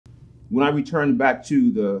when I returned back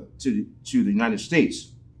to the United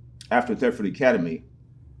States after Thetford Academy,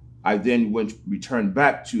 I then returned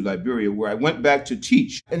back to Liberia, where I went back to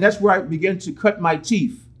teach. And that's where I began to cut my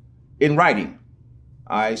teeth in writing.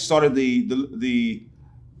 I started the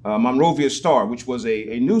Monrovia Star, which was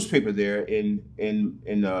a newspaper there in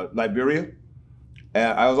Liberia.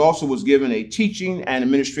 I also was given a teaching and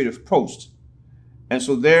administrative post. And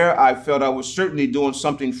so there I felt I was certainly doing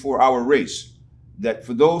something for our race, that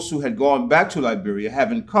for those who had gone back to Liberia,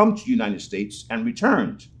 having come to the United States and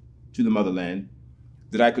returned to the motherland,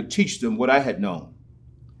 that I could teach them what I had known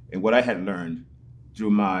and what I had learned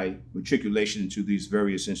through my matriculation into these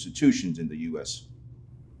various institutions in the U.S.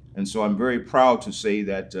 And so I'm very proud to say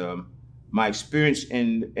that my experience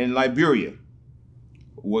in Liberia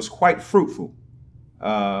was quite fruitful.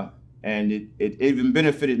 And it even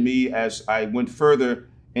benefited me as I went further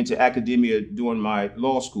into academia during my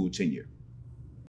law school tenure.